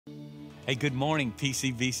Hey, good morning,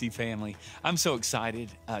 PCVC family. I'm so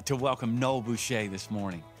excited to welcome Noel Bouché this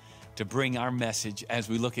morning to bring our message as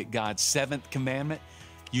we look at God's seventh commandment,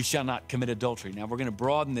 you shall not commit adultery. Now, we're going to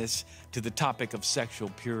broaden this to the topic of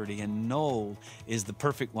sexual purity, and Noel is the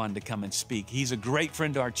perfect one to come and speak. He's a great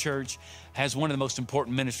friend to our church, has one of the most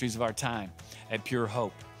important ministries of our time at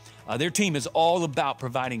PUREhope. Their team is all about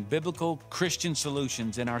providing biblical Christian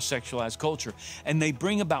solutions in our sexualized culture, and they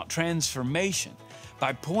bring about transformation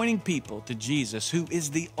by pointing people to Jesus, who is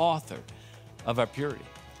the author of our purity.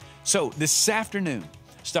 So this afternoon,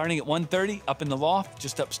 starting at 1:30 up in the loft,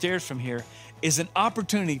 just upstairs from here, is an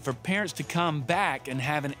opportunity for parents to come back and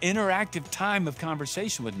have an interactive time of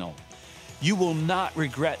conversation with Noel. You will not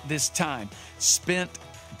regret this time spent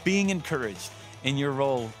being encouraged in your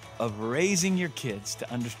role of raising your kids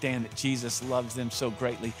to understand that Jesus loves them so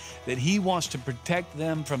greatly that He wants to protect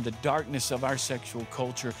them from the darkness of our sexual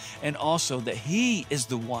culture, and also that He is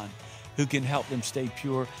the one who can help them stay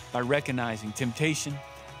pure by recognizing temptation,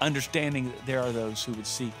 understanding that there are those who would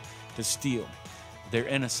seek to steal their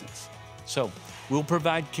innocence. So we'll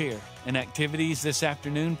provide care and activities this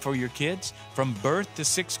afternoon for your kids from birth to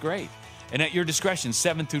 6th grade. And at your discretion,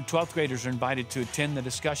 7th through 12th graders are invited to attend the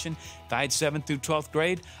discussion. If I had 7th through 12th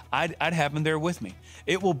grade, I'd have them there with me.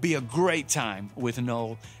 It will be a great time with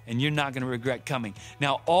Noel, and you're not going to regret coming.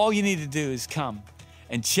 Now, all you need to do is come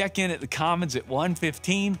and check in at the Commons at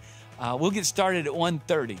 1:15. We'll get started at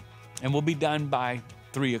 1:30, and we'll be done by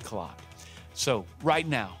 3 o'clock. So right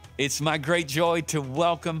now, it's my great joy to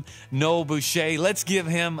welcome Noel Bouché. Let's give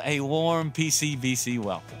him a warm PCVC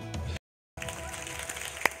welcome.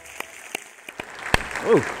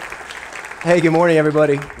 Ooh. Hey, good morning,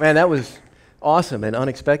 everybody. Man, that was awesome and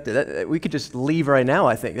unexpected. We could just leave right now,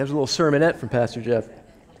 I think. There's a little sermonette from Pastor Jeff.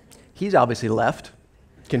 He's obviously left,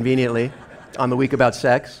 conveniently, on the week about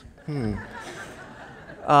sex. No,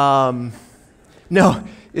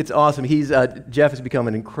 it's awesome. Jeff has become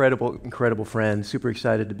an incredible friend. Super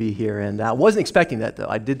excited to be here. And I wasn't expecting that, though.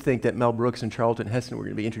 I did think that Mel Brooks and Charlton Heston were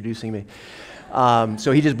going to be introducing me.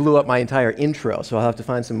 So he just blew up my entire intro, so I'll have to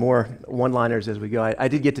find some more one-liners as we go. I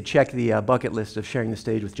did get to check the bucket list of sharing the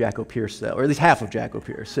stage with Jacko Pierce, though, or at least half of Jacko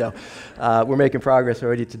Pierce, so we're making progress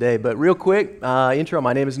already today. But real quick, intro,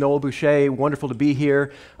 my name is Noel Bouché. Wonderful to be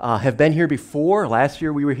here. Have been here before. Last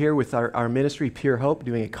year we were here with our ministry, PUREhope,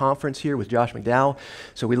 doing a conference here with Josh McDowell,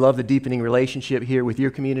 so we love the deepening relationship here with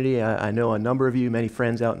your community. I know a number of you, many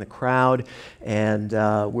friends out in the crowd, and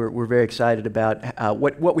we're very excited about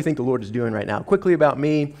what we think the Lord is doing right now. Quickly about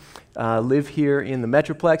me, live here in the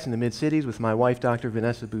Metroplex in the Mid-Cities with my wife, Dr.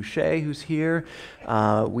 Vanessa Bouché, who's here.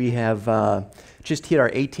 We have just hit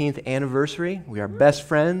our 18th anniversary. We are best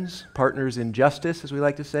friends, partners in justice, as we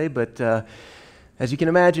like to say, but as you can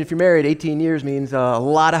imagine, if you're married, 18 years means a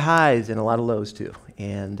lot of highs and a lot of lows too.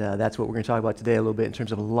 And that's what we're going to talk about today a little bit in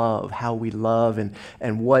terms of love, how we love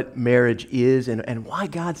and what marriage is and why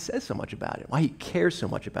God says so much about it, why He cares so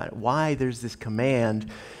much about it, why there's this command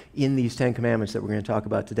in these 10 commandments that we're going to talk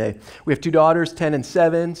about today. We have 2 daughters, 10 and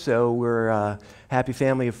 7, so we're a happy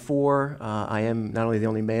family of 4. I am not only the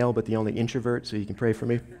only male, but the only introvert, so you can pray for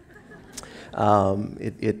me.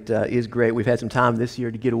 It is great. We've had some time this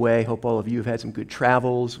year to get away. Hope all of you have had some good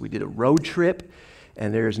travels. We did a road trip,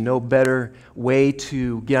 and there's no better way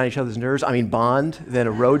to get on each other's nerves, bond, than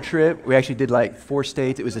a road trip. We actually did like 4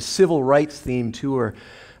 states. It was a civil rights themed tour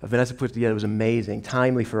Vanessa put together. It was amazing,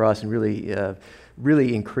 timely for us, and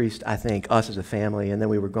really increased, I think, us as a family. And then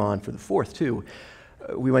we were gone for the 4th, too.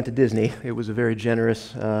 We went to Disney. It was a very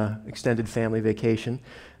generous, extended family vacation.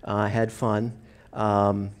 Had fun.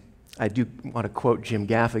 I do want to quote Jim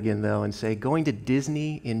Gaffigan, though, and say, going to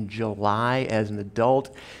Disney in July as an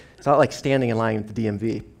adult, it's not like standing in line at the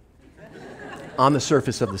DMV on the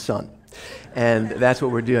surface of the sun. And that's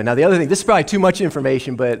what we're doing. Now, the other thing, this is probably too much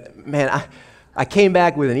information, but, man, I came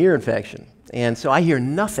back with an ear infection. And so I hear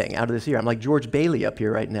nothing out of this ear. I'm like George Bailey up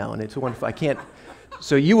here right now, and it's wonderful. I can't.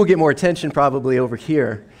 So you will get more attention probably over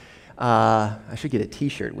here. I should get a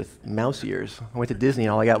T-shirt with mouse ears. I went to Disney,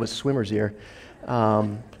 and all I got was swimmer's ear.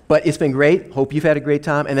 But it's been great. Hope you've had a great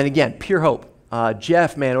time. And then again, PUREhope.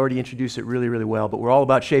 Jeff, man, already introduced it really well. But we're all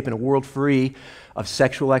about shaping a world free of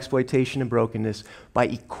sexual exploitation and brokenness by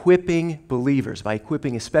equipping believers, by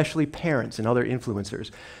equipping especially parents and other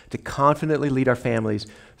influencers to confidently lead our families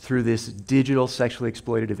through this digital sexually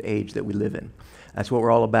exploitative age that we live in. That's what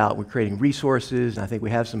we're all about. We're creating resources, and I think we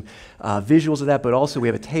have some visuals of that, but also we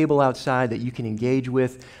have a table outside that you can engage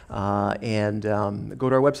with, and go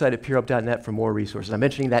to our website at purehope.net for more resources. I'm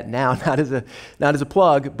mentioning that now, not as a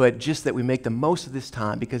plug, but just that we make the most of this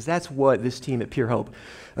time, because that's what this team at PureHope,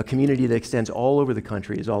 a community that extends all over the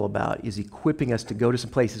country, is all about, is equipping us to go to some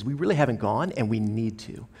places we really haven't gone, and we need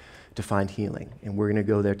to find healing. And we're going to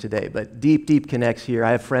go there today. But deep, deep connects here. I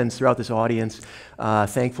have friends throughout this audience.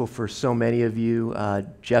 Thankful for so many of you.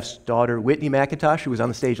 Jeff's daughter, Whitney McIntosh, who was on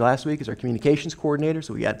the stage last week, is our communications coordinator.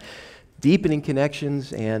 So we got deepening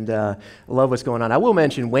connections, and I love what's going on. I will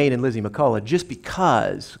mention Wayne and Lizzie McCullough, just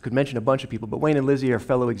because, could mention a bunch of people, but Wayne and Lizzie are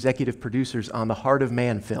fellow executive producers on the Heart of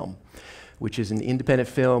Man film, which is an independent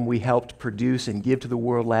film we helped produce and give to the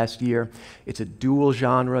world last year. It's a dual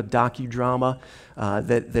genre docudrama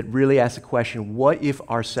that really asks the question, what if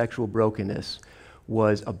our sexual brokenness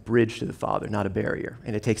was a bridge to the Father, not a barrier?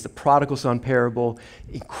 And it takes the prodigal son parable,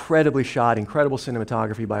 incredibly shot, incredible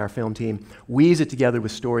cinematography by our film team, weaves it together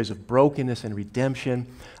with stories of brokenness and redemption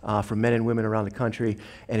for men and women around the country.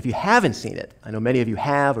 And if you haven't seen it, I know many of you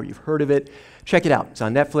have, or you've heard of it, check it out. It's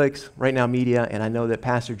on Netflix, Right Now Media, and I know that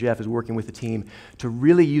Pastor Jeff is working with the team to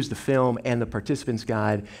really use the film and the participants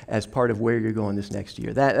guide as part of where you're going this next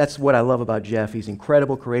year. That's what I love about Jeff. He's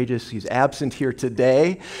incredible, courageous. He's absent here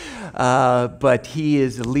today, but he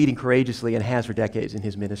is leading courageously and has for decades in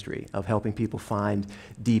his ministry of helping people find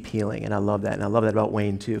deep healing, and I love that. And I love that about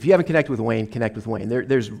Wayne, too. If you haven't connected with Wayne, connect with Wayne.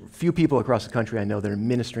 There's few people across the country I know that are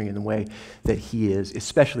ministering in the way that he is,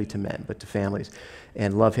 especially to men, but to families,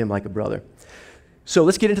 and love him like a brother. So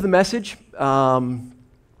let's get into the message.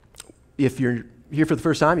 If you're here for the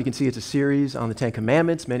first time, you can see it's a series on the Ten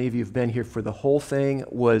Commandments. Many of you have been here for the whole thing.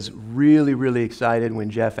 Was really, really excited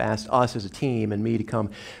when Jeff asked us as a team and me to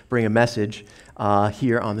come bring a message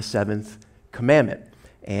here on the seventh commandment.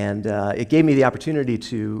 And it gave me the opportunity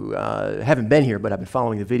to, haven't been here, but I've been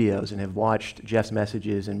following the videos and have watched Jeff's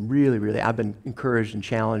messages, and really, really, I've been encouraged and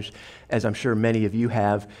challenged, as I'm sure many of you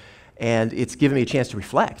have. And it's given me a chance to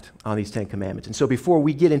reflect on these 10 commandments. And so before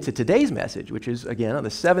we get into today's message, which is, again, on the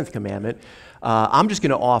seventh commandment, I'm just going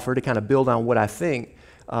to offer, to kind of build on what I think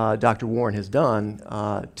Dr. Warren has done,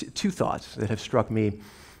 two thoughts that have struck me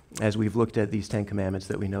as we've looked at these 10 commandments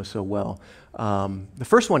that we know so well. The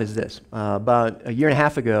first one is this. About a year and a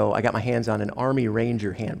half ago, I got my hands on an Army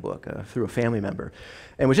Ranger handbook through a family member,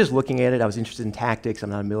 and was just looking at it. I was interested in tactics. I'm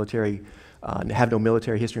not a military have no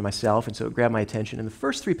military history myself, and so it grabbed my attention. And the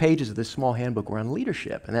first 3 pages of this small handbook were on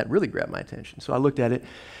leadership, and that really grabbed my attention. So I looked at it,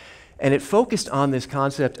 and it focused on this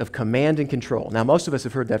concept of command and control. Now, most of us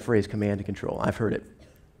have heard that phrase, command and control. I've heard it.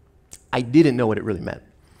 I didn't know what it really meant.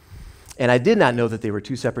 And I did not know that they were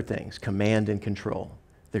two separate things, command and control.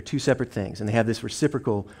 They're two separate things, and they have this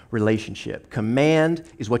reciprocal relationship. Command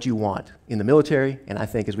is what you want in the military, and I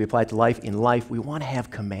think as we apply it to life, in life, we want to have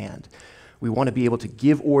command. We want to be able to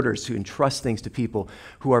give orders, to entrust things to people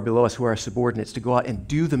who are below us, who are our subordinates, to go out and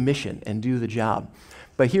do the mission and do the job.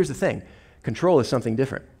 But here's the thing. Control is something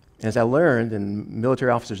different. And as I learned, and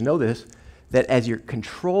military officers know this, that as your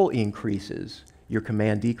control increases, your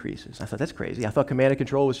command decreases. I thought, that's crazy. I thought command and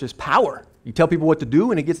control was just power. You tell people what to do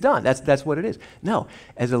and it gets done. That's what it is. No,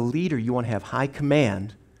 as a leader, you want to have high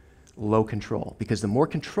command, low control. Because the more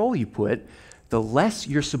control you put, the less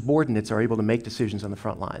your subordinates are able to make decisions on the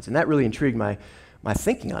front lines. And that really intrigued my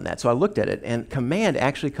thinking on that. So I looked at it, and command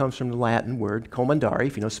actually comes from the Latin word commandare,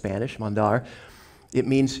 if you know Spanish, mandar. It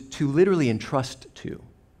means to literally entrust to.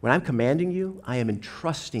 When I'm commanding you, I am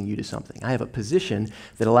entrusting you to something. I have a position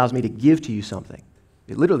that allows me to give to you something.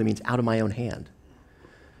 It literally means out of my own hand.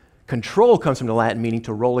 Control comes from the Latin meaning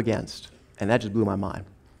to roll against, and that just blew my mind.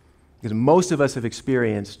 Because most of us have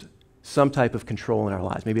experienced some type of control in our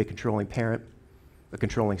lives, maybe a controlling parent, a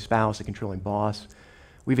controlling spouse, a controlling boss.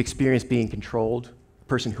 We've experienced being controlled, a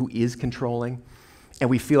person who is controlling, and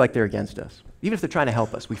we feel like they're against us. Even if they're trying to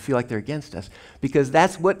help us, we feel like they're against us because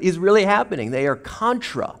that's what is really happening. They are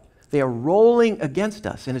contra. They are rolling against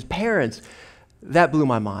us. And as parents, that blew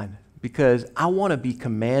my mind because I want to be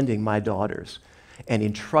commanding my daughters and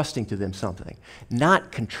entrusting to them something,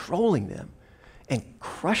 not controlling them and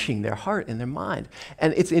crushing their heart and their mind.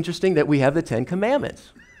 And it's interesting that we have the 10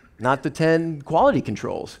 commandments, not the 10 quality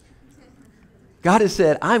controls. God has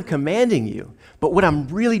said, I'm commanding you, but what I'm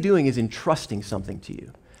really doing is entrusting something to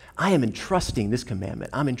you. I am entrusting this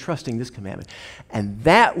commandment. I'm entrusting this commandment. And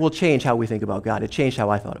that will change how we think about God. It changed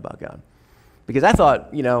how I thought about God. Because I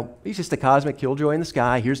thought, he's just a cosmic killjoy in the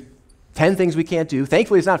sky. Here's 10 things we can't do.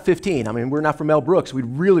 Thankfully, it's not 15. I mean, we're not from Mel Brooks. We'd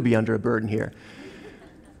really be under a burden here.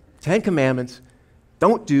 10 commandments.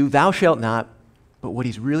 Don't do, thou shalt not. But what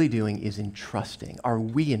he's really doing is entrusting. Are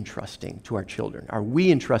we entrusting to our children? Are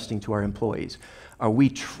we entrusting to our employees? Are we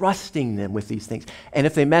trusting them with these things? And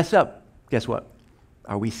if they mess up, guess what?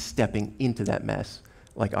 Are we stepping into that mess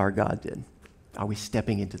like our God did? Are we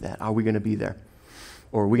stepping into that? Are we going to be there?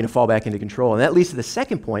 Or are we going to fall back into control? And that leads to the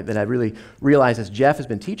second point that I really realized as Jeff has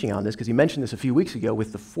been teaching on this, because he mentioned this a few weeks ago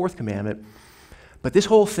with the fourth commandment. But this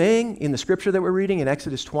whole thing in the scripture that we're reading in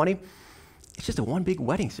Exodus 20, it's just a one big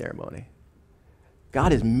wedding ceremony.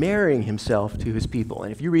 God is marrying himself to his people.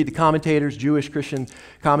 And if you read the commentators, Jewish, Christian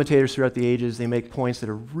commentators throughout the ages, they make points that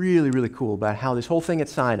are really, really cool about how this whole thing at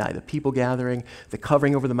Sinai, the people gathering, the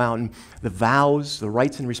covering over the mountain, the vows, the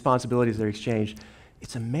rights and responsibilities that are exchanged,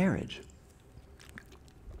 it's a marriage.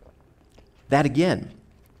 That, again,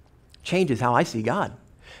 changes how I see God.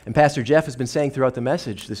 And Pastor Jeff has been saying throughout the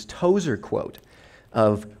message this Tozer quote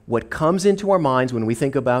of what comes into our minds when we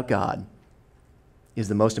think about God is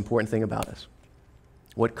the most important thing about us.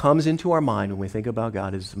 What comes into our mind when we think about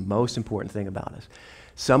God is the most important thing about us.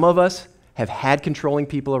 Some of us have had controlling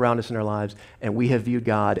people around us in our lives, and we have viewed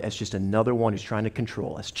God as just another one who's trying to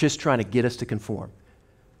control us, just trying to get us to conform.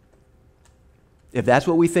 If that's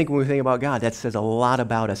what we think when we think about God, that says a lot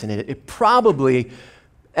about us, and it probably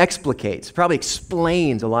probably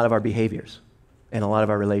explains a lot of our behaviors and a lot of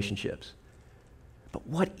our relationships. But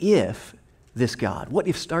what if this God, what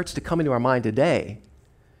if starts to come into our mind today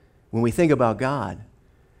when we think about God,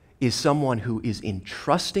 is someone who is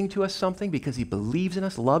entrusting to us something because he believes in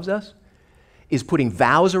us, loves us, is putting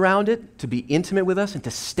vows around it to be intimate with us and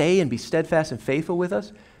to stay and be steadfast and faithful with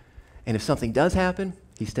us. And if something does happen,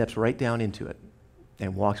 he steps right down into it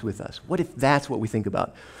and walks with us. What if that's what we think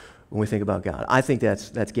about when we think about God? I think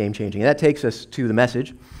that's game-changing. And that takes us to the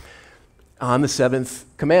message on the seventh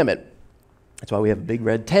commandment. That's why we have a big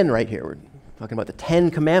red 10 right here. We're talking about the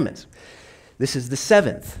 10 commandments. This is the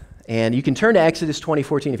seventh. And you can turn to Exodus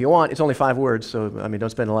 20:14 if you want. It's only 5 words, so don't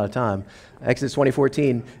spend a lot of time. Exodus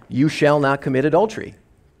 20:14, you shall not commit adultery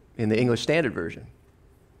in the English Standard Version.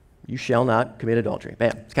 You shall not commit adultery.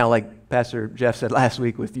 Bam. It's kind of like Pastor Jeff said last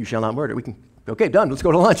week with you shall not murder. Okay, done. Let's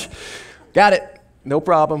go to lunch. Got it. No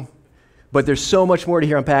problem. But there's so much more to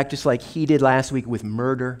hear unpacked, just like he did last week with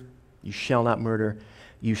murder. You shall not murder.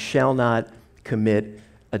 You shall not commit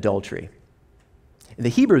adultery. And the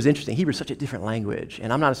Hebrew is interesting. Hebrew is such a different language,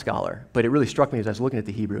 and I'm not a scholar, but it really struck me as I was looking at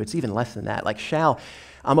the Hebrew. It's even less than that. Like shall,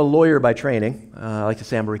 I'm a lawyer by training. I like to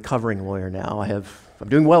say I'm a recovering lawyer now. I'm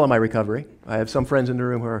doing well in my recovery. I have some friends in the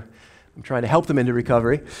room who I'm trying to help them into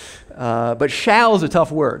recovery. But shall is a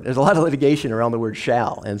tough word. There's a lot of litigation around the word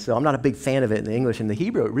shall, and so I'm not a big fan of it in the English. In the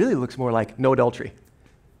Hebrew, it really looks more like no adultery.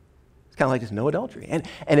 It's kind of like just no adultery. And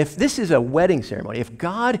if this is a wedding ceremony, if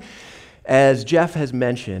God, as Jeff has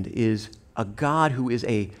mentioned, is a God who is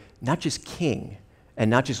not just king and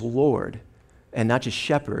not just Lord and not just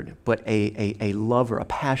shepherd, but a lover, a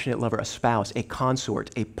passionate lover, a spouse, a consort,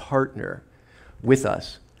 a partner with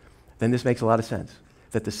us, then this makes a lot of sense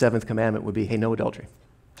that the seventh commandment would be, hey, no adultery.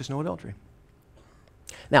 Just no adultery.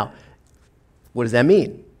 Now, what does that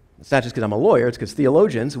mean? It's not just because I'm a lawyer, it's because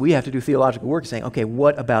theologians, we have to do theological work saying, okay,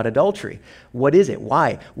 what about adultery? What is it?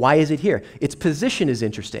 Why? Why is it here? Its position is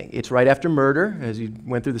interesting. It's right after murder, as you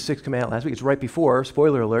went through the sixth commandment last week. It's right before,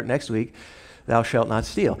 spoiler alert, next week, thou shalt not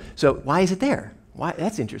steal. So why is it there? Why?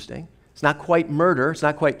 That's interesting. It's not quite murder. It's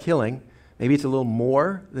not quite killing. Maybe it's a little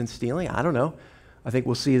more than stealing. I don't know. I think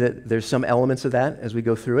we'll see that there's some elements of that as we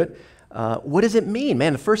go through it. What does it mean?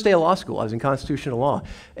 Man, the first day of law school, I was in constitutional law,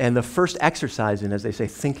 and the first exercise in, as they say,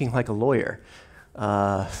 thinking like a lawyer,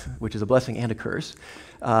 which is a blessing and a curse,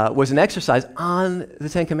 was an exercise on the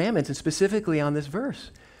Ten Commandments, and specifically on this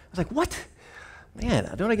verse. I was like, what?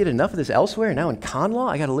 Man, don't I get enough of this elsewhere? Now in con law,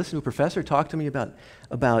 I got to listen to a professor talk to me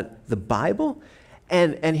about the Bible?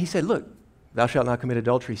 And he said, look, thou shalt not commit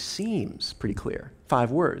adultery seems pretty clear,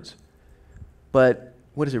 5 words. But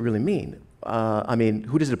what does it really mean?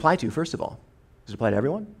 Who does it apply to, first of all? Does it apply to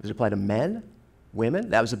everyone? Does it apply to men, women?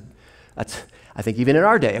 That's, I think, even in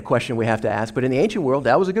our day, a question we have to ask. But in the ancient world,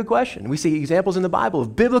 that was a good question. We see examples in the Bible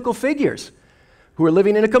of biblical figures who are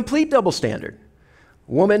living in a complete double standard.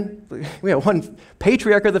 Woman, we have one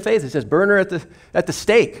patriarch of the faith that says, burn her at the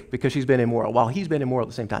stake because she's been immoral, while he's been immoral at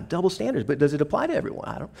the same time. Double standards, but does it apply to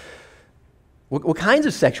everyone? What kinds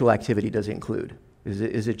of sexual activity does it include?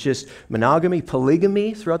 Is it just monogamy,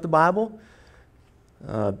 polygamy throughout the Bible?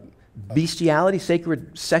 Bestiality,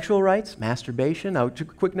 sacred sexual rights, masturbation? Now, a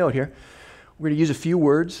quick note here. We're going to use a few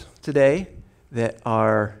words today that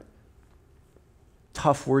are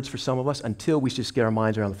tough words for some of us until we just get our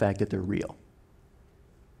minds around the fact that they're real.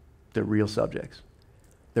 They're real subjects.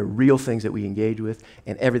 They're real things that we engage with,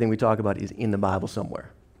 and everything we talk about is in the Bible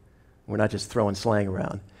somewhere. We're not just throwing slang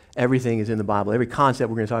around. Everything is in the Bible. Every concept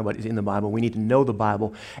we're going to talk about is in the Bible. We need to know the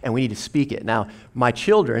Bible, and we need to speak it. Now, my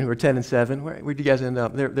children, who are 10 and 7, where'd you guys end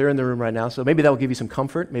up? They're in the room right now, so maybe that will give you some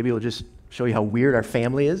comfort. Maybe it'll just show you how weird our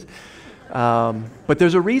family is. But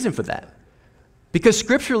there's a reason for that. Because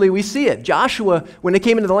scripturally, we see it. Joshua, when they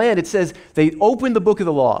came into the land, it says they opened the book of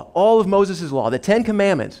the law, all of Moses' law, the 10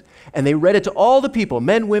 commandments, and they read it to all the people,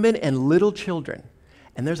 men, women, and little children.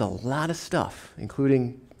 And there's a lot of stuff,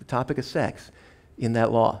 including the topic of sex, in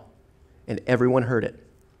that law. And everyone heard it.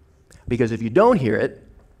 Because if you don't hear it,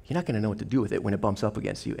 you're not going to know what to do with it when it bumps up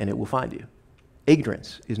against you, and it will find you.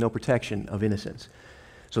 Ignorance is no protection of innocence.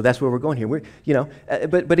 So that's where we're going here.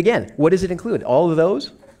 But again, what does it include? All of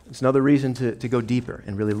those? It's another reason to go deeper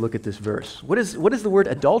and really look at this verse. What does the word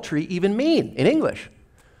adultery even mean in English?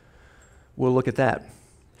 We'll look at that.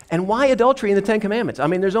 And why adultery in the 10 Commandments? I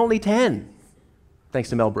mean, there's only 10. Thanks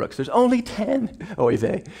to Mel Brooks. There's only 10. Oy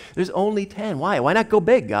vey. There's only 10. Why? Why not go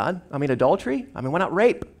big, God? I mean, adultery? I mean, why not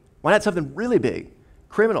rape? Why not something really big?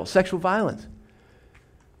 Criminal, sexual violence.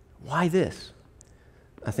 Why this?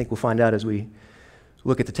 I think we'll find out as we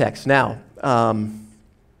look at the text. Now,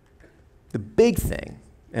 the big thing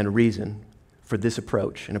and a reason for this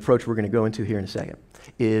approach, an approach we're going to go into here in a second,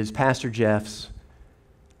 is Pastor Jeff's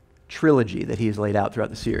trilogy that he has laid out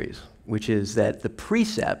throughout the series, which is that the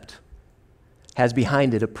precept has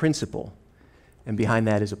behind it a principle, and behind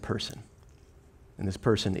that is a person. And this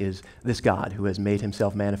person is this God who has made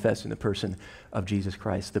himself manifest in the person of Jesus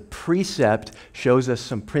Christ. The precept shows us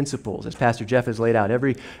some principles. As Pastor Jeff has laid out,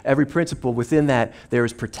 every principle within that, there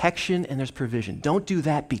is protection and there's provision. Don't do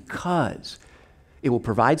that because it will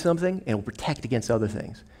provide something and it will protect against other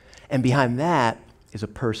things. And behind that is a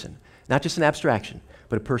person. Not just an abstraction,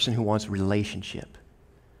 but a person who wants relationship.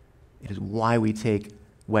 It is why we take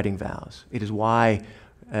wedding vows. It is why,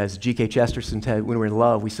 as G.K. Chesterton said, when we're in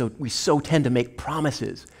love, we so tend to make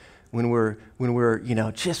promises when we're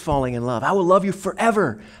just falling in love. I will love you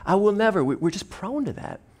forever. I will never. We're just prone to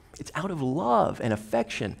that. It's out of love and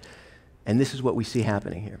affection. And this is what we see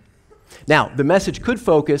happening here. Now, the message could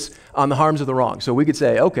focus on the harms of the wrong. So we could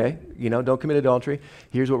say, okay, don't commit adultery.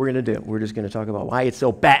 Here's what we're going to do. We're just going to talk about why it's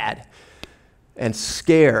so bad and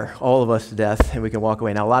scare all of us to death, and we can walk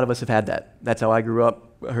away. Now, a lot of us have had that. That's how I grew up.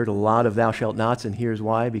 I heard a lot of thou shalt nots, and here's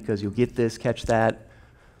why, because you'll get this, catch that,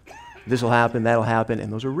 this will happen, that'll happen,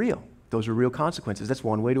 and those are real. Those are real consequences. That's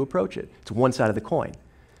one way to approach it. It's one side of the coin.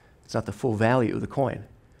 It's not the full value of the coin.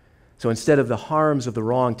 So instead of the harms of the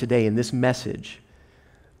wrong today in this message,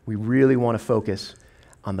 we really want to focus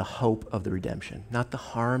on the hope of the redemption. Not the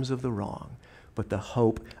harms of the wrong, but the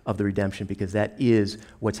hope of the redemption, because that is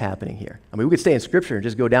what's happening here. I mean, we could stay in Scripture and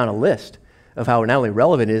just go down a list of how not only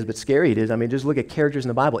relevant it is, but scary it is. I mean, just look at characters in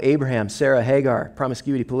the Bible. Abraham, Sarah, Hagar,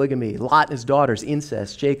 promiscuity, polygamy, Lot and his daughters,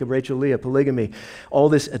 incest, Jacob, Rachel, Leah, polygamy, all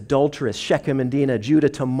this adulterous, Shechem and Dinah, Judah,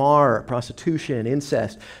 Tamar, prostitution,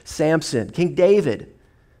 incest, Samson, King David,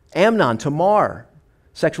 Amnon, Tamar,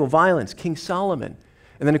 sexual violence, King Solomon.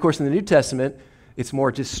 And then, of course, in the New Testament, it's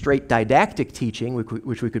more just straight didactic teaching,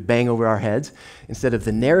 which we could bang over our heads, instead of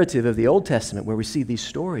the narrative of the Old Testament where we see these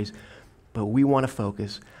stories. But we want to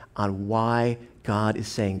focus on why God is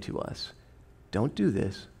saying to us, don't do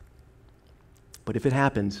this, but if it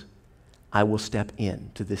happens, I will step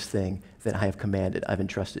in to this thing that I have commanded, I've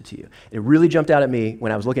entrusted to you. It really jumped out at me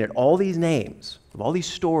when I was looking at all these names, of all these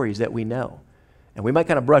stories that we know. And we might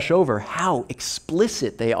kind of brush over how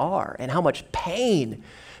explicit they are and how much pain,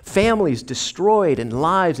 families destroyed and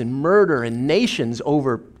lives and murder and nations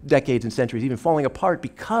over decades and centuries even falling apart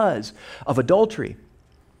because of adultery.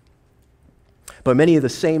 But many of the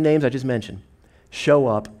same names I just mentioned show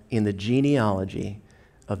up in the genealogy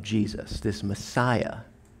of Jesus, this Messiah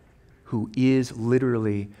who is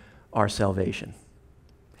literally our salvation.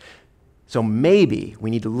 So maybe we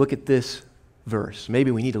need to look at this verse. Maybe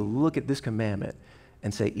we need to look at this commandment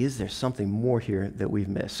and say, is there something more here that we've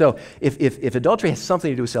missed? So if adultery has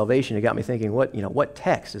something to do with salvation, it got me thinking, what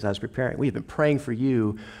text as I was preparing? We have been praying for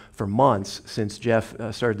you for months since Jeff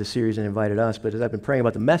started the series and invited us, but as I've been praying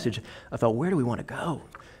about the message, I thought, where do we want to go?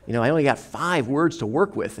 I only got 5 words to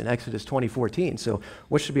work with in Exodus 20:14, so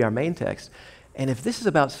what should be our main text? And if this is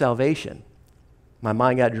about salvation, my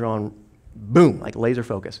mind got drawn, boom, like laser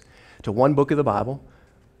focus, to one book of the Bible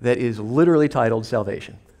that is literally titled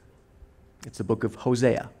Salvation. It's the book of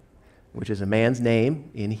Hosea, which is a man's name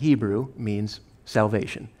in Hebrew, means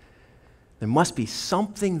salvation. There must be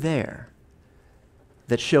something there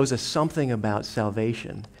that shows us something about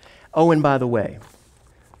salvation. Oh, and by the way,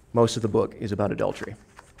 most of the book is about adultery.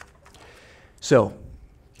 So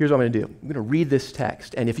here's what I'm going to do. I'm going to read this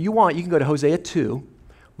text. And if you want, you can go to Hosea 2,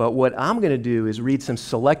 But what I'm going to do is read some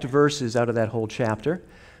select verses out of that whole chapter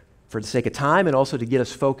for the sake of time and also to get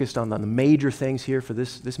us focused on the major things here for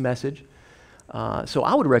this message. So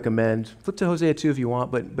I would recommend, flip to Hosea 2 if you want,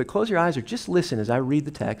 but close your eyes or just listen as I read the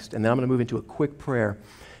text, and then I'm going to move into a quick prayer,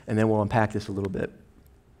 and then we'll unpack this a little bit.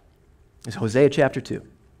 It's Hosea chapter 2.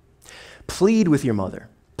 Plead with your mother.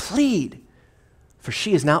 Plead, for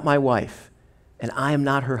she is not my wife, and I am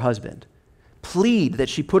not her husband. Plead that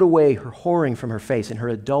she put away her whoring from her face and her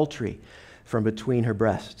adultery from between her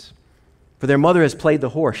breasts. For their mother has played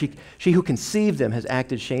the whore. She who conceived them has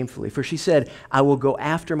acted shamefully. For she said, I will go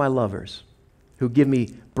after my lovers, who give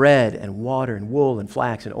me bread and water and wool and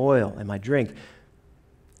flax and oil and my drink.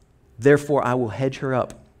 Therefore I will hedge her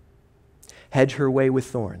up, hedge her way with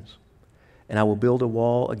thorns, and I will build a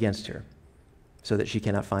wall against her so that she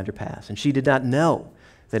cannot find her path. And she did not know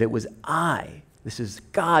that it was I. This is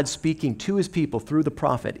God speaking to his people through the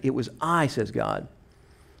prophet. It was I, says God.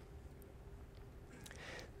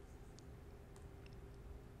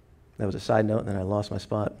 That was a side note, and then I lost my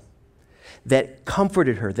spot. That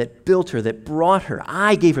comforted her, that built her, that brought her.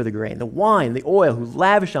 I gave her the grain, the wine, the oil, who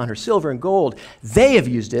lavished on her silver and gold. They have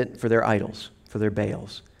used it for their idols, for their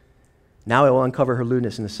Baals. Now I will uncover her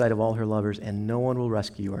lewdness in the sight of all her lovers, and no one will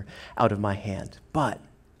rescue her out of my hand. But,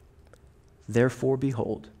 therefore,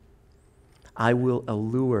 behold, I will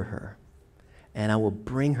allure her, and I will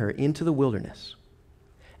bring her into the wilderness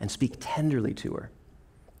and speak tenderly to her.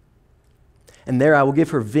 And there I will give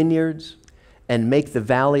her vineyards and make the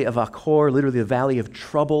valley of Achor, literally the valley of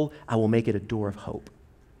trouble, I will make it a door of hope.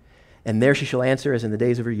 And there she shall answer as in the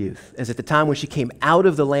days of her youth, as at the time when she came out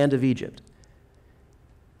of the land of Egypt.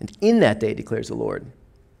 And in that day, declares the Lord,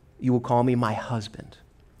 you will call me my husband.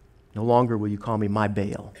 No longer will you call me my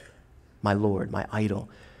Baal, my Lord, my idol.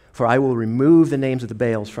 For I will remove the names of the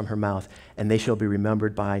Baals from her mouth, and they shall be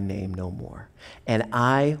remembered by name no more. And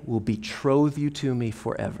I will betroth you to me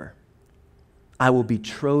forever. I will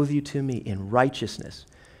betroth you to me in righteousness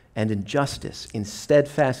and in justice, in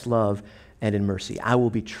steadfast love and in mercy. I will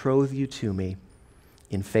betroth you to me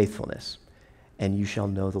in faithfulness, and you shall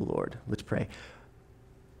know the Lord. Let's pray.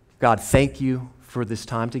 God, thank you for this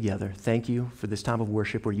time together. Thank you for this time of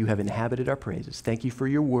worship where you have inhabited our praises. Thank you for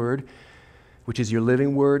your word, which is your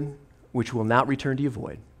living word, which will not return to you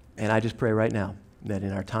void. And I just pray right now that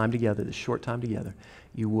in our time together, this short time together,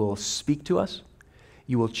 you will speak to us.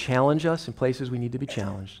 You will challenge us in places we need to be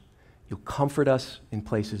challenged. You'll comfort us in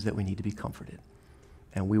places that we need to be comforted.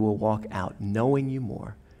 And we will walk out knowing you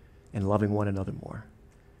more and loving one another more.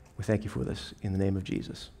 We thank you for this in the name of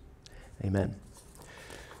Jesus. Amen.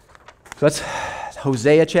 So that's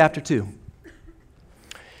Hosea chapter 2.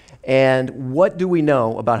 And what do we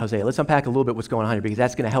know about Hosea? Let's unpack a little bit what's going on here, because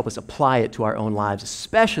that's going to help us apply it to our own lives,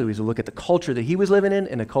 especially as we look at the culture that he was living in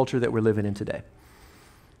and the culture that we're living in today.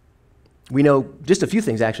 We know just a few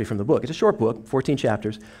things actually from the book. It's a short book, 14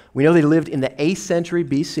 chapters. We know that he lived in the 8th century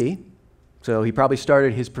BC. So he probably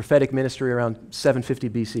started his prophetic ministry around 750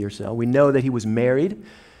 BC or so. We know that he was married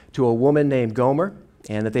to a woman named Gomer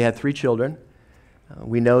and that they had 3 children.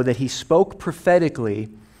 We know that he spoke prophetically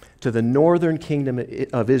to the northern kingdom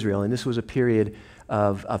of Israel, and this was a period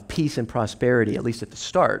of peace and prosperity, at least at the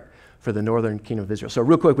start, for the northern kingdom of Israel. So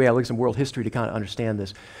real quick, we got to look at some world history to kind of understand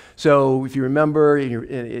this. So if you remember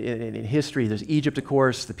in history, there's Egypt, of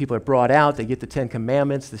course. The people are brought out. They get the 10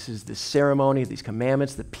 commandments. This is the ceremony of these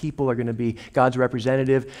commandments. The people are going to be God's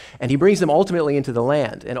representative. And he brings them ultimately into the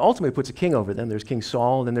land and ultimately puts a king over them. There's King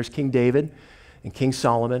Saul, and then there's King David and King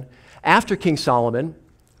Solomon. After King Solomon,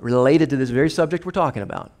 related to this very subject we're talking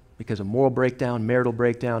about, because of moral breakdown, marital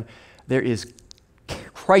breakdown, there is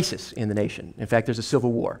crisis in the nation. In fact, there's a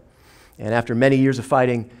civil war. And after many years of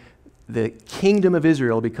fighting, the kingdom of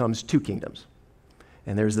Israel becomes 2 kingdoms.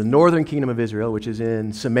 And there's the northern kingdom of Israel, which is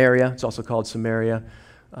in Samaria. It's also called Samaria.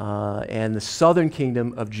 And the southern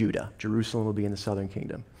kingdom of Judah. Jerusalem will be in the southern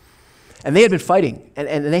kingdom. And they had been fighting,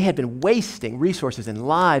 and they had been wasting resources and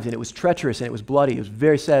lives, and it was treacherous, and it was bloody. It was a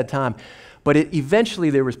very sad time. But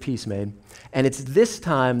eventually there was peace made. And it's this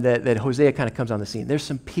time that Hosea kind of comes on the scene. There's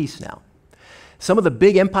some peace now. Some of the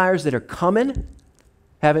big empires that are coming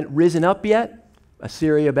haven't risen up yet.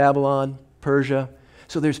 Assyria, Babylon, Persia.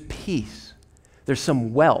 So there's peace. There's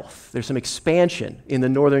some wealth. There's some expansion in the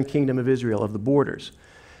northern kingdom of Israel, of the borders.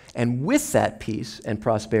 And with that peace and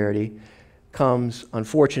prosperity comes,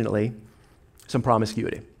 unfortunately, some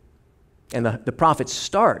promiscuity. And the prophet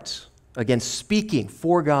starts, again, speaking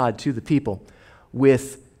for God to the people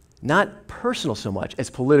with not personal so much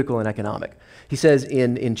as political and economic. He says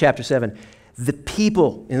in chapter 7, the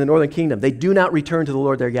people in the northern kingdom, they do not return to the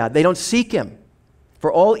Lord their God. They don't seek him.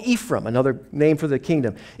 For all Ephraim, another name for the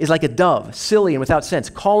kingdom, is like a dove, silly and without sense,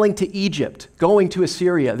 calling to Egypt, going to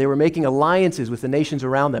Assyria. They were making alliances with the nations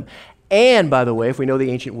around them. And, by the way, if we know the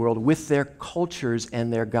ancient world, with their cultures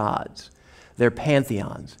and their gods, their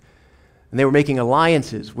pantheons. And they were making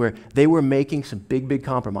alliances where they were making some big, big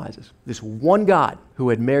compromises. This one God who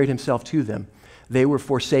had married himself to them, they were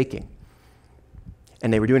forsaking.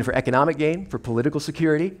 And they were doing it for economic gain, for political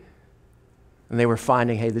security. And they were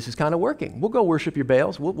finding, hey, this is kind of working. We'll go worship your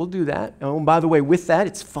Baals. We'll do that. Oh, and by the way, with that,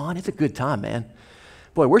 it's fun. It's a good time, man.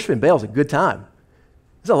 Boy, worshiping Baal is a good time.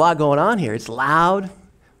 There's a lot going on here. It's loud,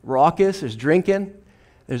 raucous. There's drinking.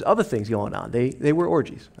 There's other things going on. They were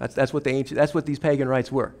orgies. That's what these pagan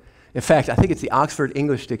rites were. In fact, I think it's the Oxford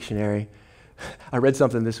English Dictionary. I read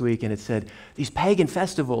something this week, and it said, these pagan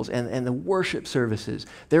festivals and the worship services,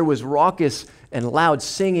 there was raucous and loud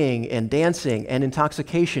singing and dancing and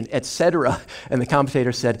intoxication, etc. And the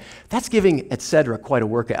commentator said, that's giving etc. quite a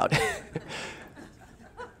workout.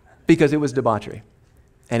 Because it was debauchery.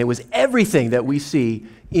 And it was everything that we see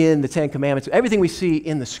in the Ten Commandments, everything we see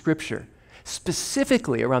in the Scripture,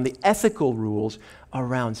 specifically around the ethical rules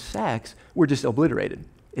around sex, were just obliterated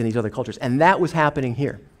in these other cultures. And that was happening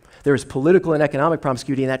here. There was political and economic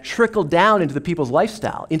promiscuity, and that trickled down into the people's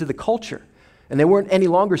lifestyle, into the culture. And they weren't any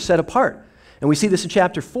longer set apart. And we see this in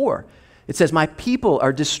chapter 4. It says, my people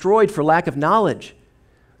are destroyed for lack of knowledge,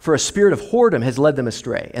 for a spirit of whoredom has led them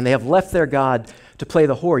astray, and they have left their God to play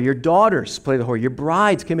the whore. Your daughters play the whore. Your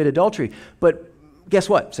brides commit adultery. But guess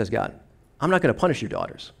what, says God? I'm not going to punish your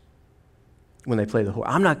daughters when they play the whore.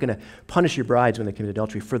 I'm not going to punish your brides when they commit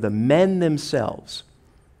adultery, for the men themselves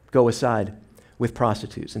go aside with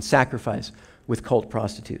prostitutes and sacrifice with cult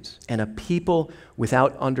prostitutes. And a people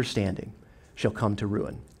without understanding shall come to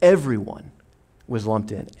ruin. Everyone was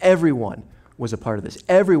lumped in. Everyone was a part of this.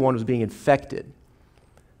 Everyone was being infected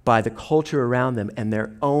by the culture around them and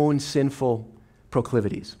their own sinful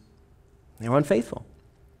proclivities. They were unfaithful.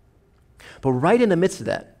 But right in the midst of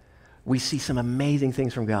that, we see some amazing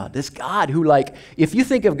things from God. This God who, like, if you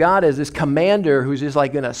think of God as this commander who's just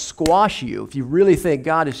like going to squash you, if you really think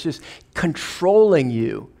God is just controlling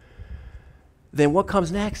you, then what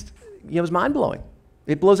comes next, is mind-blowing.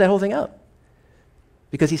 It blows that whole thing up.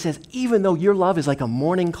 Because he says, even though your love is like a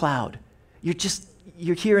morning cloud,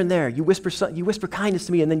 you're here and there. You whisper kindness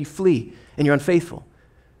to me and then you flee and you're unfaithful.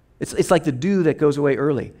 It's like the dew that goes away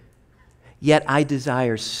early. Yet I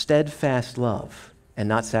desire steadfast love and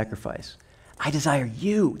not sacrifice. I desire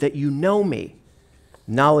you, that you know me,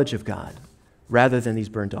 knowledge of God, rather than these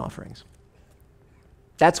burnt offerings.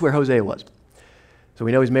 That's where Hosea was. So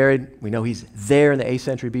we know he's married. We know he's there in the 8th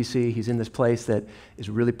century BC. He's in this place that is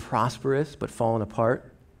really prosperous but fallen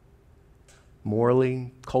apart,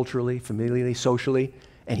 morally, culturally, familially, socially,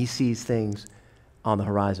 and he sees things on the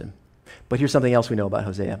horizon. But here's something else we know about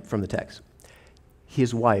Hosea from the text.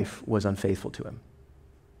 His wife was unfaithful to him.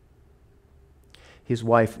 His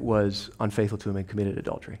wife was unfaithful to him and committed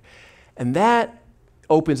adultery. And that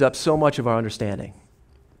opens up so much of our understanding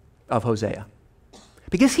of Hosea.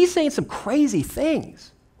 Because he's saying some crazy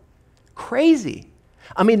things. Crazy.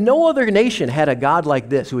 I mean, no other nation had a God like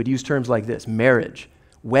this who would use terms like this: marriage,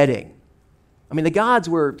 wedding. I mean, the gods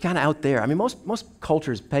were kind of out there. I mean, most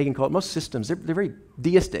cultures, pagan cultures, most systems, they're very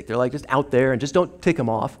deistic. They're like just out there and just don't tick them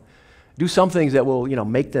off. Do some things that will,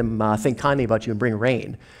 make them think kindly about you and bring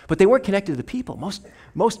rain. But they weren't connected to the people.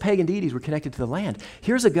 Most pagan deities were connected to the land.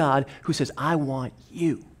 Here's a God who says, I want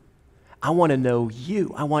you. I want to know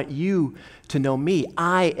you. I want you to know me.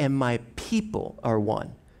 I and my people are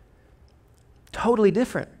one. Totally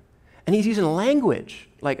different. And he's using language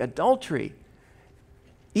like adultery.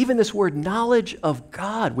 Even this word knowledge of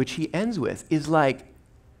God, which he ends with, is like,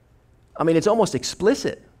 it's almost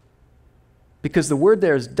explicit. Because the word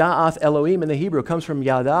there is da'ath Elohim in the Hebrew. It comes from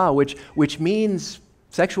yada, which means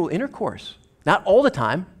sexual intercourse. Not all the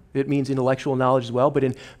time. It means intellectual knowledge as well. But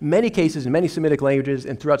in many cases, in many Semitic languages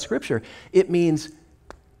and throughout Scripture, it means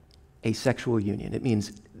a sexual union. It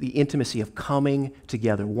means the intimacy of coming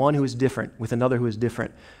together. One who is different with another who is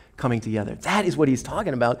different coming together. That is what he's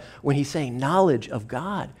talking about when he's saying knowledge of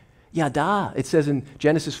God. Yada. It says in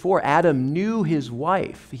Genesis 4, Adam knew his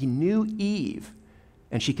wife. He knew Eve,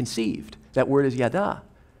 and she conceived. That word is yada.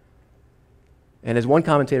 And as one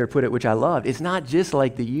commentator put it, which I loved, it's not just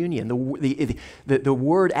like the union. The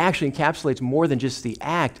word actually encapsulates more than just the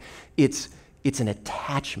act. It's an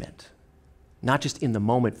attachment, not just in the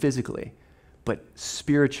moment physically, but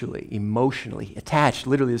spiritually, emotionally attached.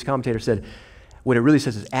 Literally, this commentator said, what it really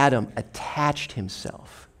says is Adam attached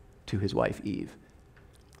himself to his wife Eve.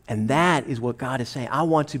 And that is what God is saying. I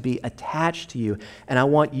want to be attached to you, and I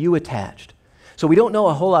want you attached. So we don't know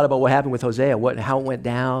a whole lot about what happened with Hosea, how it went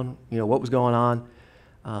down, what was going on.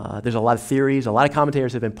 There's a lot of theories. A lot of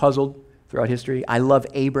commentators have been puzzled throughout history. I love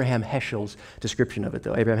Abraham Heschel's description of it,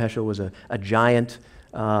 though. Abraham Heschel was a giant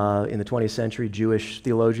in the 20th century, Jewish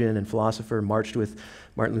theologian and philosopher, marched with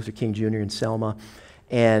Martin Luther King Jr. in Selma.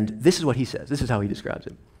 And this is what he says. This is how he describes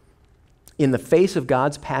it. In the face of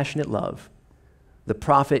God's passionate love, the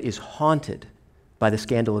prophet is haunted by the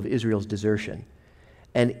scandal of Israel's desertion.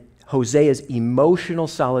 And Hosea's emotional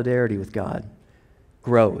solidarity with God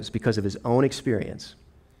grows because of his own experience.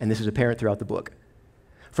 And this is apparent throughout the book.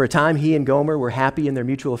 For a time, he and Gomer were happy in their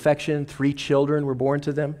mutual affection. 3 children were born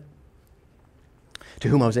to them, to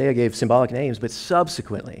whom Hosea gave symbolic names. But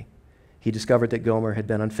subsequently, he discovered that Gomer had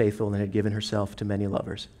been unfaithful and had given herself to many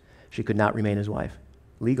lovers. She could not remain his wife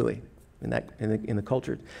legally in the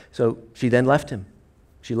culture. So she then left him.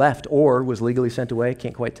 She left or was legally sent away,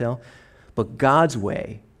 can't quite tell. But God's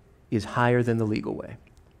way is higher than the legal way.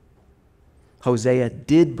 Hosea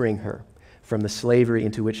did bring her from the slavery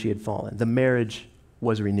into which she had fallen. The marriage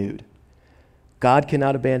was renewed. God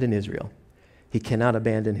cannot abandon Israel. He cannot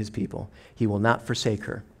abandon his people. He will not forsake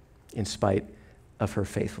her in spite of her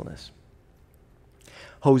faithfulness.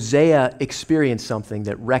 Hosea experienced something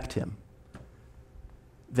that wrecked him,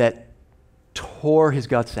 that tore his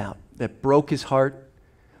guts out, that broke his heart,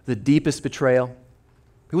 the deepest betrayal.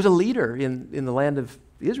 He was a leader in the land of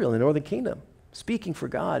Israel, in the northern kingdom, speaking for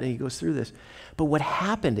God, and he goes through this. But what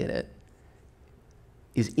happened in it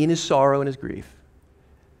is, in his sorrow and his grief,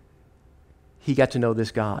 he got to know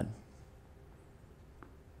this God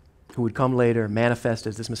who would come later, manifest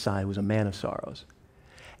as this Messiah, who was a man of sorrows.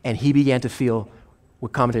 And he began to feel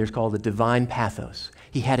what commentators call the divine pathos.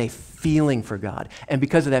 He had a feeling for God. And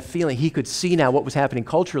because of that feeling, he could see now what was happening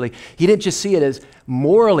culturally. He didn't just see it as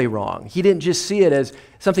morally wrong. He didn't just see it as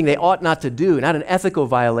something they ought not to do, not an ethical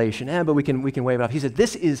violation. But we can wave it off. He said,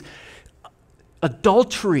 this is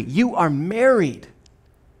adultery. You are married.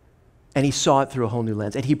 And he saw it through a whole new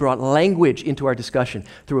lens. And he brought language into our discussion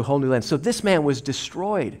through a whole new lens. So this man was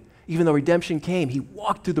destroyed. Even though redemption came, he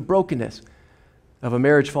walked through the brokenness of a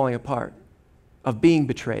marriage falling apart, of being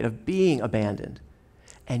betrayed, of being abandoned.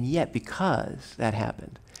 And yet, because that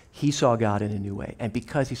happened, he saw God in a new way. And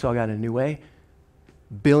because he saw God in a new way,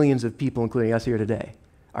 billions of people, including us here today,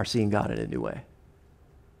 are seeing God in a new way.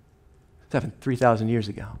 It happened 3,000 years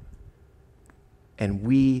ago. And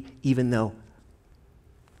we, even though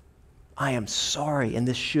I am sorry and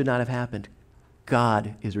this should not have happened,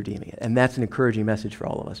 God is redeeming it. And that's an encouraging message for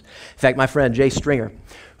all of us. In fact, my friend Jay Stringer,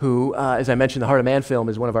 who, as I mentioned, the Heart of Man film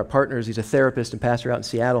is one of our partners. He's a therapist and pastor out in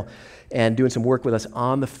Seattle and doing some work with us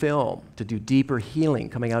on the film to do deeper healing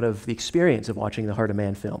coming out of the experience of watching the Heart of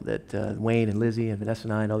Man film that Wayne and Lizzie and Vanessa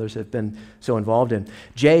and I and others have been so involved in.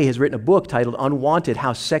 Jay has written a book titled Unwanted: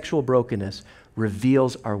 How Sexual Brokenness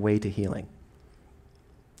Reveals Our Way to Healing.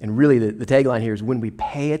 And really the tagline here is, when we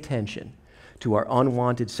pay attention to our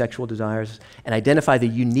unwanted sexual desires and identify the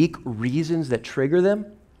unique reasons that trigger them,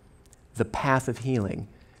 the path of healing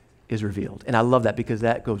is revealed. And I love that because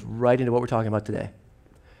that goes right into what we're talking about today.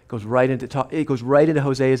 It goes right into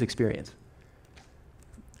Hosea's experience.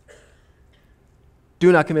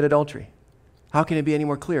 Do not commit adultery. How can it be any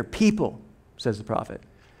more clear? People, says the prophet.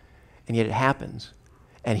 And yet it happens.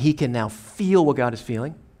 And he can now feel what God is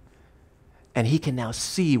feeling. And he can now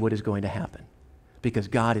see what is going to happen. Because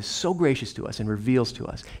God is so gracious to us and reveals to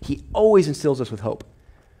us. He always instills us with hope.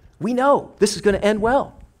 We know this is going to end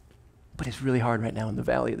well, but it's really hard right now in the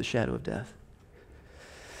valley of the shadow of death.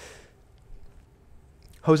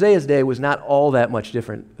 Hosea's day was not all that much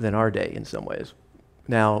different than our day in some ways.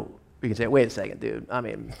 Now, we can say, wait a second, dude. I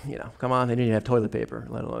mean, come on, they didn't even have toilet paper,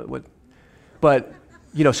 let alone what. But,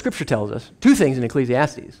 Scripture tells us 2 things in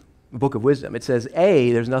Ecclesiastes, the book of wisdom. It says,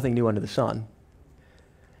 A, there's nothing new under the sun.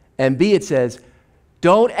 And B, it says,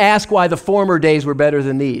 don't ask why the former days were better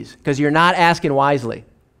than these, because you're not asking wisely.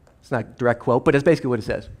 It's not a direct quote, but it's basically what it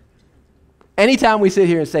says. Anytime we sit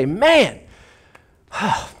here and say, man,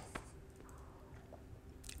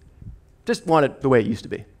 just want it the way it used to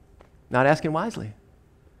be, not asking wisely.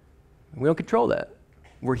 We don't control that.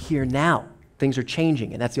 We're here now. Things are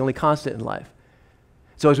changing, and that's the only constant in life.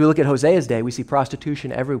 So as we look at Hosea's day, we see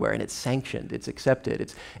prostitution everywhere, and it's sanctioned, it's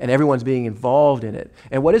accepted, and everyone's being involved in it.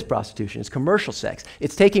 And what is prostitution? It's commercial sex.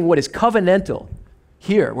 It's taking what is covenantal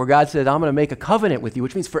here, where God said, I'm going to make a covenant with you,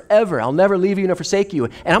 which means forever. I'll never leave you nor forsake you,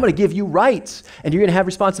 and I'm going to give you rights, and you're going to have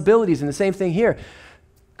responsibilities, and the same thing here.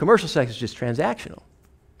 Commercial sex is just transactional.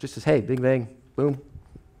 Just as, hey, bing, bang, boom,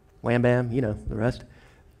 wham, bam, the rest.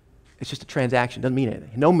 It's just a transaction. Doesn't mean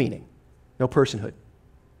anything. No meaning. No personhood.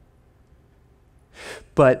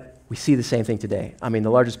 But We see the same thing today. I mean, the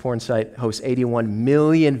largest porn site hosts 81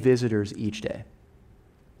 million visitors each day.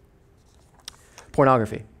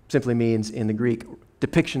 Pornography simply means, in the Greek,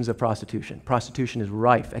 depictions of prostitution. Prostitution is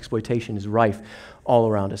rife. Exploitation is rife all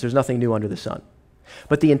around us. There's nothing new under the sun.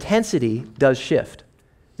 But the intensity does shift.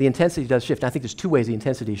 The intensity does shift. And I think there's two ways the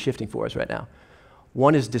intensity is shifting for us right now.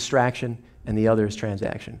 One is distraction, and the other is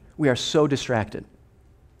transaction. We are so distracted.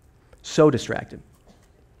 So distracted.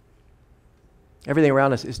 Everything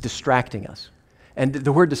around us is distracting us. And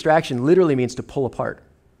the word distraction literally means to pull apart.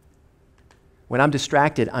 When I'm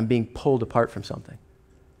distracted, I'm being pulled apart from something.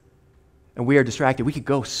 And we are distracted. We could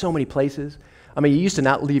go so many places. I mean, you used to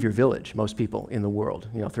not leave your village, most people in the world,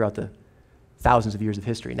 throughout the thousands of years of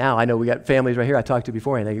history. Now, I know we got families right here I talked to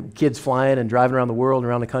before, and they kids flying and driving around the world and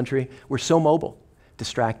around the country. We're so mobile,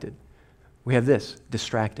 distracted. We have this,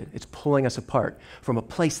 distracted. It's pulling us apart from a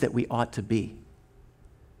place that we ought to be.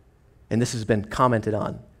 And this has been commented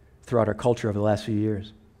on throughout our culture over the last few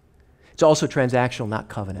years. It's also transactional, not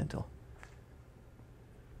covenantal.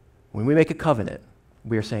 When we make a covenant,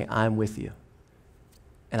 we are saying, I'm with you.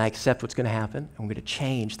 And I accept what's going to happen, and we're going to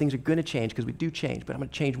change. Things are going to change because we do change, but I'm going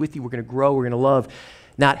to change with you. We're going to grow. We're going to love.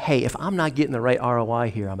 Not, hey, if I'm not getting the right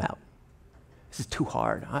ROI here, I'm out. This is too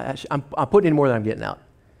hard. I'm putting in more than I'm getting out.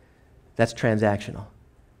 That's transactional.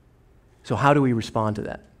 So how do we respond to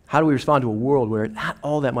that? How do we respond to a world where not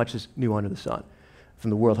all that much is new under the sun from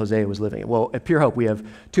the world Hosea was living in? Well, at PUREhope, we have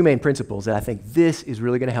two main principles that I think this is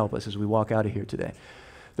really going to help us as we walk out of here today.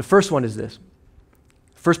 The first one is this.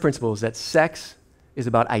 First principle is that sex is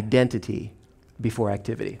about identity before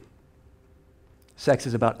activity. Sex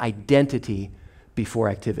is about identity before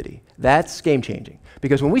activity. That's game-changing.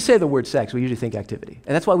 Because when we say the word sex, we usually think activity.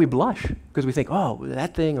 And that's why we blush, because we think, oh,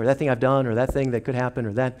 that thing I've done, or that thing that could happen,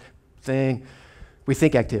 or that thing. We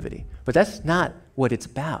think activity. But that's not what it's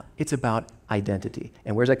about. It's about identity.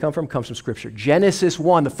 And where does that come from? It comes from Scripture. Genesis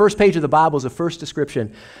 1, the first page of the Bible, is the first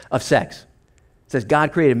description of sex. It says,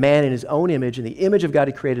 God created man in his own image. In the image of God,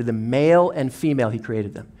 he created them, male and female, he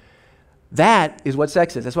created them. That is what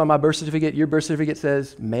sex is. That's why my birth certificate, your birth certificate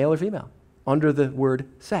says male or female, under the word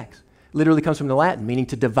sex. Literally comes from the Latin, meaning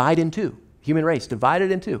to divide in two. Human race,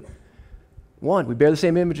 divided in two. One, we bear the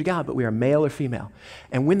same image of God, but we are male or female.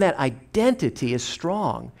 And when that identity is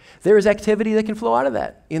strong, there is activity that can flow out of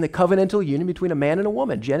that in the covenantal union between a man and a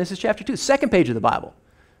woman. Genesis chapter 2, second page of the Bible.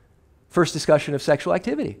 First discussion of sexual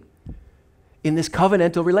activity. In this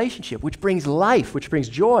covenantal relationship, which brings life, which brings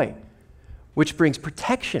joy, which brings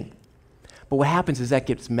protection. But what happens is that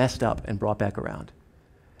gets messed up and brought back around.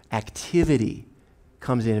 Activity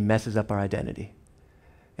comes in and messes up our identity.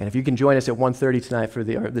 And if you can join us at 1:30 tonight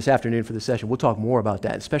or this afternoon for the session, we'll talk more about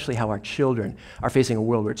that, especially how our children are facing a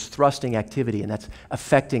world where it's thrusting activity and that's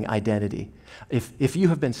affecting identity. If you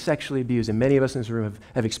have been sexually abused, and many of us in this room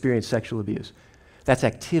have experienced sexual abuse, that's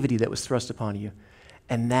activity that was thrust upon you,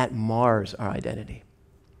 and that mars our identity.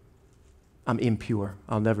 I'm impure.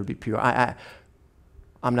 I'll never be pure.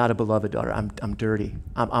 I'm not a beloved daughter. I'm dirty.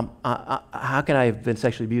 How can I have been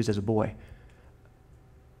sexually abused as a boy?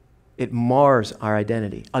 It mars our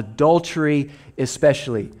identity. Adultery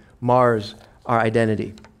especially mars our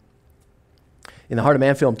identity. In the Heart of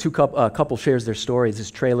Man film, a couple shares their story. This is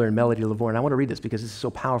Trailer and Melody Lavore, and I want to read this because this is so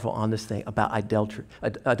powerful on this thing about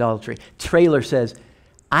adultery. Trailer says,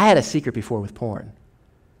 I had a secret before with porn.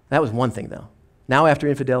 That was one thing, though. Now after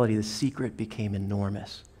infidelity, the secret became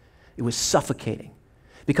enormous. It was suffocating.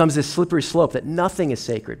 It becomes this slippery slope that nothing is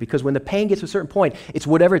sacred, because when the pain gets to a certain point, it's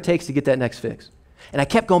whatever it takes to get that next fix. And I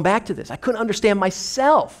kept going back to this. I couldn't understand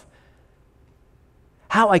myself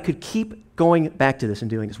how I could keep going back to this and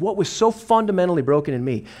doing this. What was so fundamentally broken in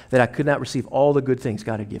me that I could not receive all the good things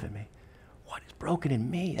God had given me? What is broken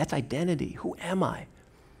in me? That's identity. Who am I?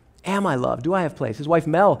 Am I loved? Do I have place? His wife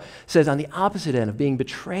Mel says on the opposite end of being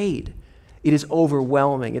betrayed, it is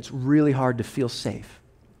overwhelming. It's really hard to feel safe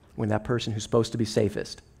when that person who's supposed to be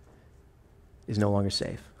safest is no longer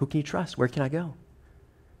safe. Who can you trust? Where can I go?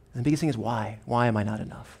 And the biggest thing is why? Why am I not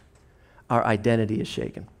enough? Our identity is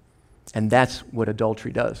shaken. And that's what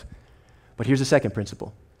adultery does. But here's the second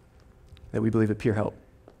principle that we believe at PUREhope.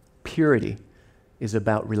 Purity is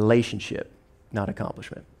about relationship, not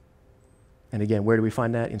accomplishment. And again, where do we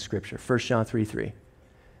find that? In Scripture. 1 John 3:3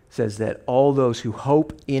 says that all those who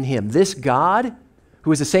hope in him, this God,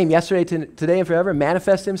 who is the same yesterday, today, and forever,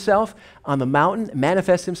 manifests himself on the mountain,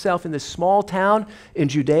 manifests himself in this small town in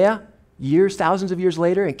Judea, thousands of years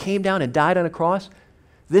later, and came down and died on a cross.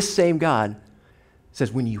 This same God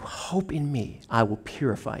says, when you hope in me, I will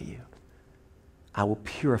purify you. I will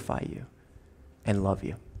purify you and love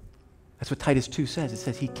you. That's what Titus 2 says. It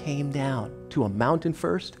says he came down to a mountain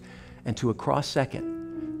first and to a cross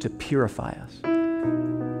second to purify us.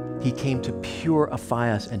 He came to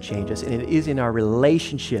purify us and change us. And it is in our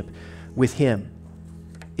relationship with him.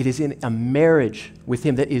 It is in a marriage with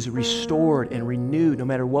him that is restored and renewed no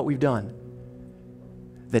matter what we've done,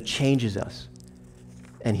 that changes us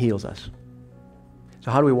and heals us.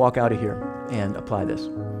 So how do we walk out of here and apply this?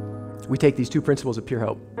 We take these two principles of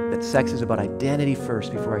PUREhope, that sex is about identity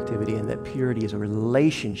first before activity, and that purity is a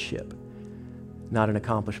relationship, not an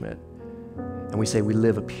accomplishment. And we say we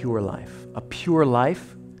live a pure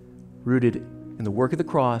life rooted in the work of the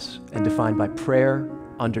cross and defined by prayer,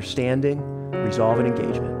 understanding, resolve, and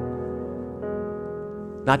engagement.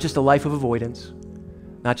 Not just a life of avoidance,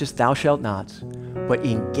 not just thou shalt nots, but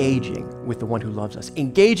engaging with the one who loves us,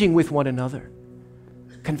 engaging with one another,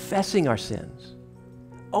 confessing our sins,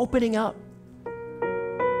 opening up,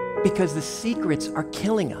 because the secrets are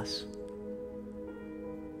killing us.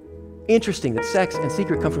 Interesting that sex and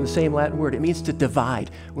secret come from the same Latin word. It means to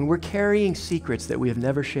divide. When we're carrying secrets that we have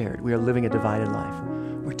never shared, we are living a divided life.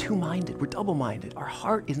 We're two-minded. We're double-minded. Our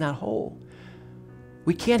heart is not whole.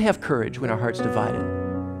 We can't have courage when our heart's divided.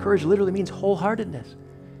 Courage literally means wholeheartedness.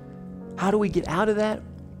 How do we get out of that?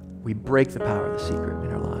 We break the power of the secret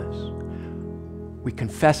in our lives. We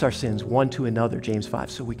confess our sins one to another, James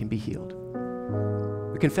 5, so we can be healed.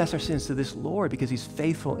 We confess our sins to this Lord because he's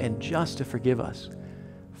faithful and just to forgive us,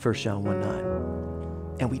 1 John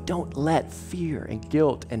 1:9. And we don't let fear and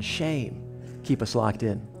guilt and shame keep us locked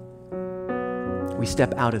in. We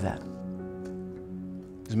step out of that.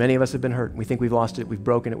 Because many of us have been hurt. We think we've lost it, we've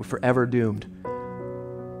broken it, we're forever doomed.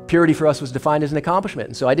 Purity for us was defined as an accomplishment,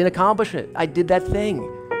 and so I didn't accomplish it. I did that thing.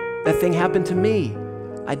 That thing happened to me.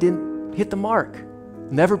 I didn't hit the mark.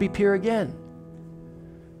 Never be pure again.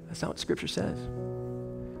 That's not what Scripture says.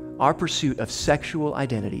 Our pursuit of sexual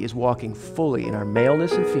identity is walking fully in our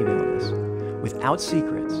maleness and femaleness, without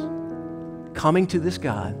secrets, coming to this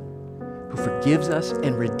God who forgives us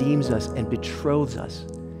and redeems us and betroths us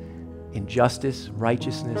in justice,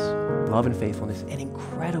 righteousness, love and faithfulness, and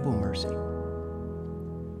incredible mercy.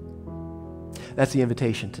 That's the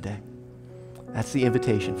invitation today. That's the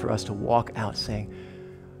invitation for us to walk out saying,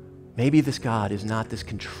 maybe this God is not this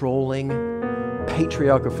controlling,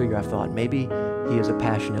 patriarchal figure I've thought. Maybe he is a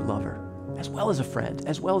passionate lover, as well as a friend,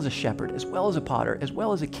 as well as a shepherd, as well as a potter, as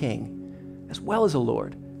well as a king, as well as a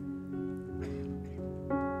Lord.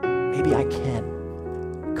 Maybe I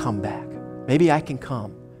can come back. Maybe I can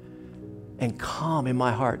come and come in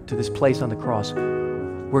my heart to this place on the cross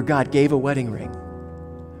where God gave a wedding ring,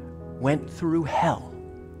 went through hell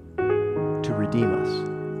to redeem us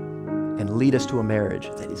and lead us to a marriage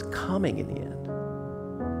that is coming in the end.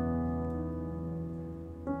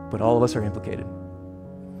 But all of us are implicated.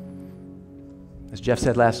 As Jeff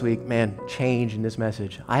said last week, man, change in this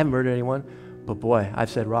message. I haven't murdered anyone, but boy, I've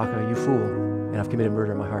said, Raka, you fool, and I've committed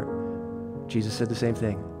murder in my heart. Jesus said the same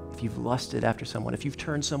thing. If you've lusted after someone, if you've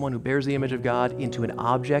turned someone who bears the image of God into an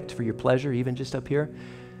object for your pleasure, even just up here,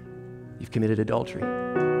 you've committed adultery.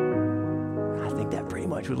 I think that pretty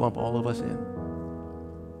much would lump all of us in.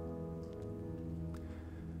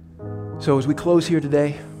 So as we close here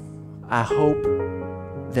today, I hope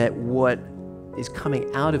that what is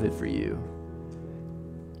coming out of it for you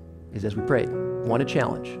is, as we prayed, one, a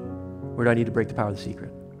challenge. Where do I need to break the power of the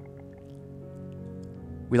secret?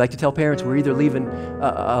 We like to tell parents we're either leaving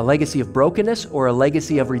a legacy of brokenness or a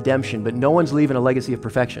legacy of redemption, but no one's leaving a legacy of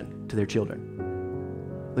perfection to their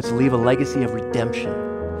children. Let's leave a legacy of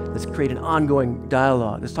redemption. Let's create an ongoing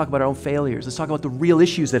dialogue. Let's talk about our own failures. Let's talk about the real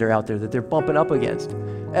issues that are out there that they're bumping up against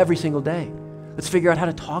every single day. Let's figure out how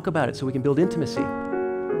to talk about it so we can build intimacy.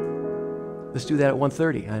 Let's do that at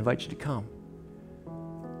 1:30. I invite you to come.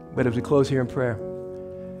 But as we close here in prayer,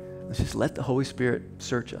 let's just let the Holy Spirit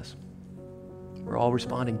search us. We're all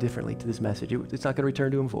responding differently to this message. It's not going to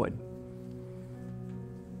return to him void.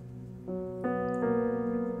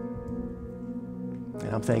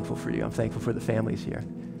 And I'm thankful for you. I'm thankful for the families here.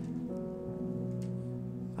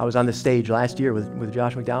 I was on the stage last year with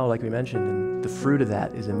Josh McDowell, like we mentioned, and the fruit of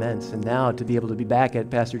that is immense. And now to be able to be back at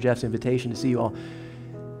Pastor Jeff's invitation to see you all,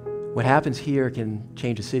 what happens here can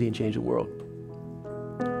change a city and change the world.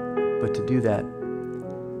 But to do that,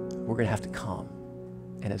 we're going to have to come.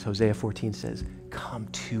 And as Hosea 14 says, come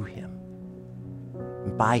to him.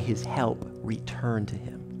 And by his help, return to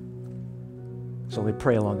him. So let me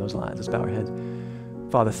pray along those lines. Let's bow our heads.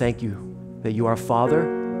 Father, thank you that you are a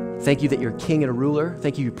Father. Thank you that you're a King and a ruler.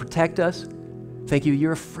 Thank you protect us. Thank you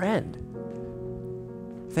you're a friend.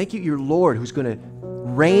 Thank you you're Lord who's going to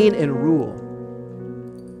reign and rule.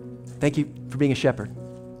 Thank you for being a shepherd.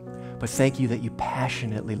 But thank you that you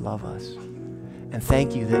passionately love us. And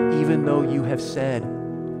thank you that even though you have said,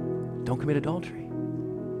 don't commit adultery,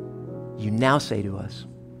 you now say to us,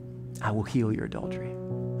 I will heal your adultery.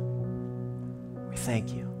 We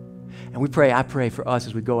thank you. And I pray for us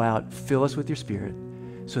as we go out, fill us with your Spirit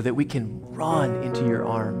so that we can run into your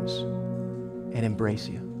arms and embrace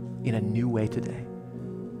you in a new way today.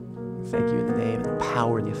 We thank you in the name and the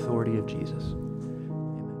power and the authority of Jesus.